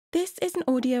This is an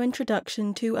audio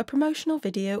introduction to a promotional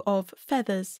video of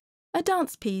Feathers, a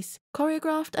dance piece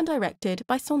choreographed and directed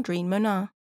by Sandrine Monin.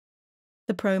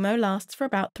 The promo lasts for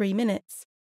about 3 minutes,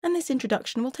 and this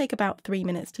introduction will take about 3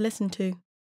 minutes to listen to.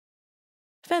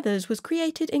 Feathers was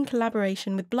created in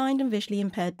collaboration with blind and visually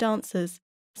impaired dancers,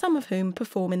 some of whom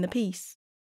perform in the piece.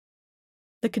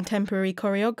 The contemporary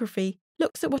choreography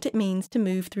looks at what it means to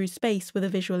move through space with a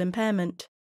visual impairment,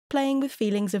 playing with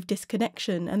feelings of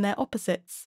disconnection and their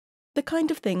opposites, the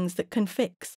kind of things that can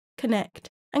fix, connect,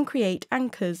 and create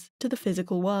anchors to the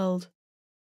physical world.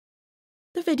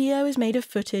 The video is made of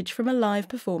footage from a live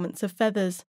performance of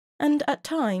Feathers, and at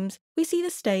times we see the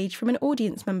stage from an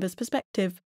audience member's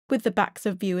perspective, with the backs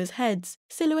of viewers' heads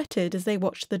silhouetted as they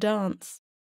watch the dance.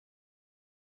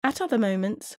 At other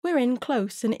moments, we're in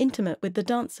close and intimate with the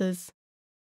dancers.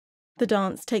 The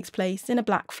dance takes place in a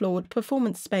black-floored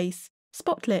performance space,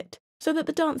 spotlit, so that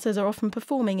the dancers are often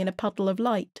performing in a puddle of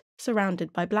light,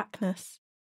 surrounded by blackness.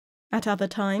 At other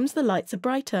times, the lights are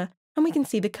brighter, and we can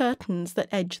see the curtains that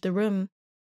edge the room.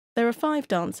 There are 5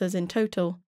 dancers in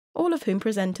total, all of whom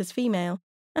present as female,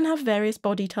 and have various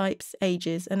body types,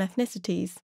 ages, and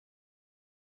ethnicities.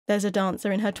 There's a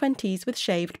dancer in her 20s with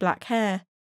shaved black hair,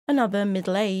 another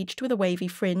middle-aged with a wavy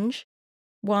fringe,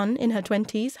 one in her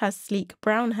 20s has sleek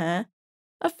brown hair,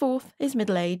 a 4th is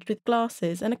middle-aged with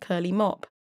glasses and a curly mop,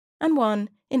 and one,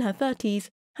 in her 30s,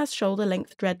 has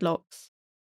shoulder-length dreadlocks.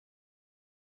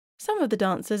 Some of the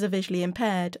dancers are visually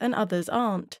impaired and others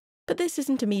aren't, but this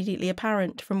isn't immediately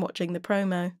apparent from watching the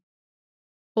promo.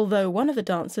 Although one of the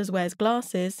dancers wears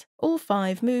glasses, all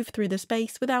 5 move through the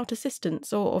space without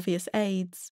assistance or obvious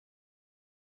aids.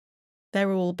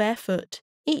 They're all barefoot,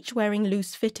 each wearing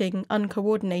loose-fitting,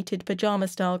 uncoordinated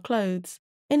pyjama-style clothes,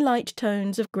 in light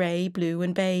tones of grey, blue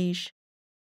and beige.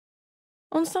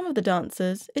 On some of the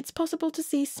dancers, it's possible to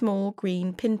see small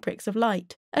green pinpricks of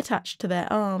light attached to their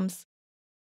arms.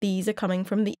 These are coming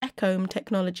from the echome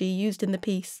technology used in the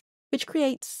piece, which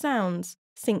creates sounds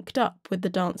synced up with the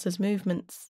dancers'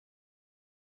 movements.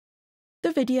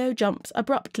 The video jumps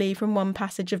abruptly from one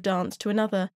passage of dance to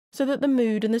another, so that the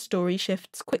mood and the story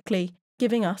shifts quickly,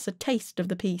 giving us a taste of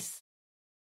the piece.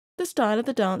 The style of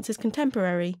the dance is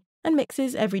contemporary and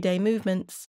mixes everyday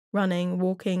movements, running,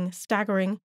 walking,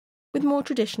 staggering, with more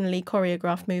traditionally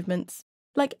choreographed movements,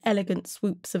 like elegant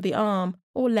swoops of the arm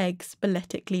or legs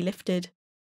balletically lifted.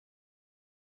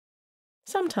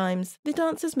 Sometimes the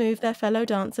dancers move their fellow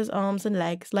dancers' arms and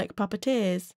legs like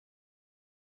puppeteers.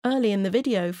 Early in the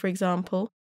video, for example,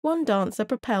 one dancer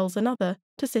propels another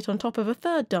to sit on top of a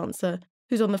third dancer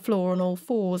who's on the floor on all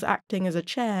 4s acting as a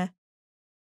chair.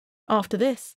 After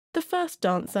this, the first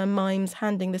dancer mimes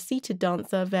handing the seated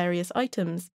dancer various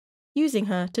items, using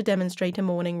her to demonstrate a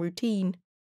morning routine.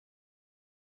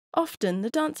 Often the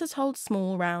dancers hold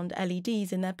small round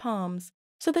LEDs in their palms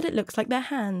so that it looks like their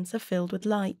hands are filled with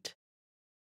light.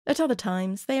 At other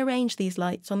times they arrange these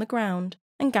lights on the ground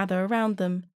and gather around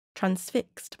them,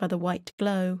 transfixed by the white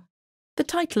glow. The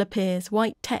title appears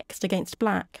white text against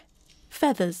black.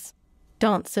 Feathers.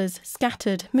 Dancers,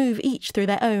 scattered, move each through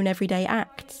their own everyday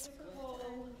acts.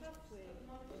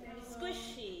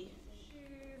 Squishy.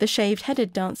 The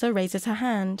shaved-headed dancer raises her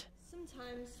hand.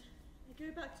 Sometimes I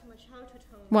go back to my childhood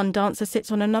home. One dancer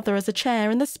sits on another as a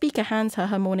chair and the speaker hands her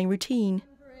her morning routine.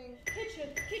 Kitchen,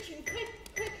 quick,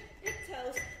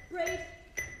 pigtails, braid,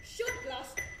 shot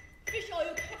glass, fish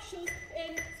oil capsules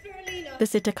in spirulina. The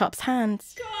sitter cups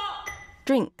hands. Stop!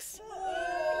 Drinks.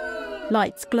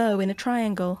 Lights glow in a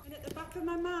triangle. And at the back of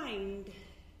my mind,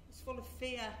 it's full of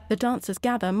fear. The dancers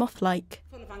gather moth-like.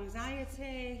 Full of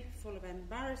anxiety, full of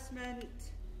embarrassment,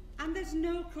 and there's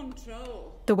no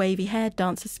control. The wavy-haired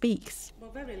dancer speaks.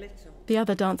 Well, very little. The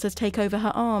other dancers take over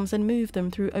her arms and move them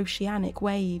through oceanic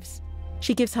waves.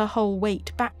 She gives her whole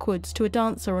weight backwards to a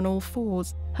dancer on all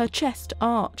 4s, her chest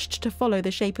arched to follow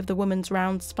the shape of the woman's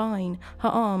round spine, her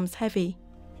arms heavy.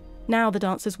 Now the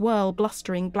dancers whirl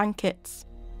blustering blankets.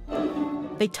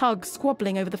 They tug,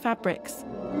 squabbling over the fabrics.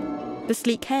 The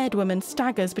sleek-haired woman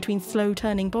staggers between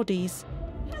slow-turning bodies.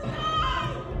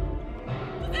 Hello!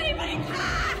 Does anybody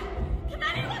care? Can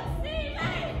anyone see me?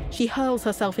 She hurls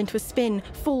herself into a spin,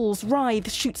 falls,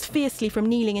 writhes, shoots fiercely from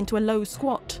kneeling into a low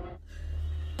squat.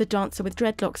 The dancer with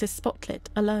dreadlocks is spotlit,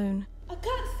 alone. I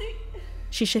can't see.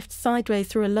 She shifts sideways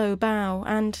through a low bow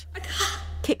and I can't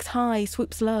kicks high,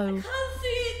 swoops low.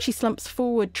 see. She slumps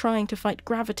forward, trying to fight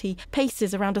gravity,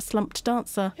 paces around a slumped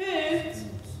dancer. Who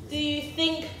do you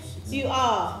think You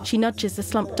are. She nudges the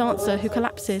slumped dancer who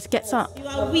collapses, gets up. You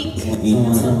are weak.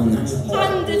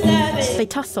 Undeserving. They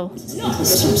tussle.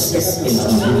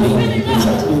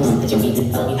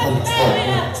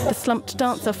 The slumped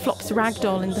dancer flops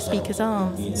ragdoll in the speaker's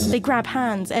arms. They grab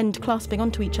hands, end clasping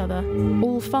onto each other.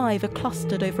 All five are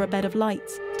clustered over a bed of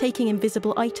lights, taking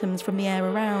invisible items from the air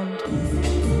around.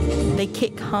 They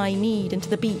kick high-kneed into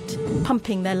the beat,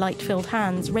 pumping their light-filled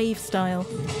hands rave style.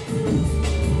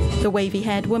 The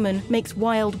wavy-haired woman makes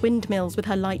wild windmills with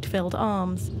her light-filled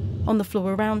arms. On the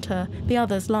floor around her, the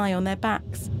others lie on their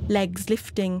backs, legs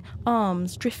lifting,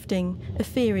 arms drifting,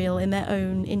 ethereal in their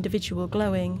own individual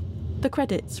glowing. The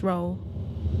credits roll.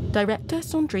 Director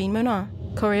Sandrine Monin.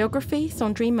 Choreography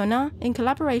Sandrine Monin in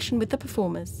collaboration with the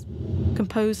performers.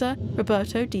 Composer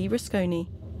Roberto di Rusconi.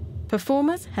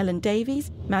 Performers Helen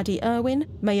Davies, Maddie Irwin,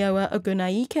 Mayowa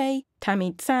Ogunnaike,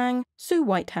 Tammy Tsang, Sue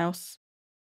Whitehouse.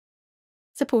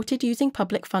 Supported using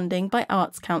public funding by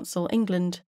Arts Council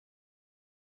England.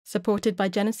 Supported by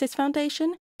Genesis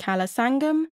Foundation, Kala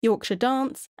Sangam, Yorkshire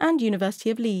Dance and University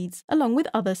of Leeds, along with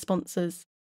other sponsors.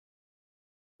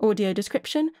 Audio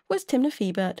description was Timna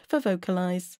Fiebert for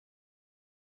Vocalise.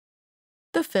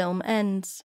 The film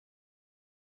ends.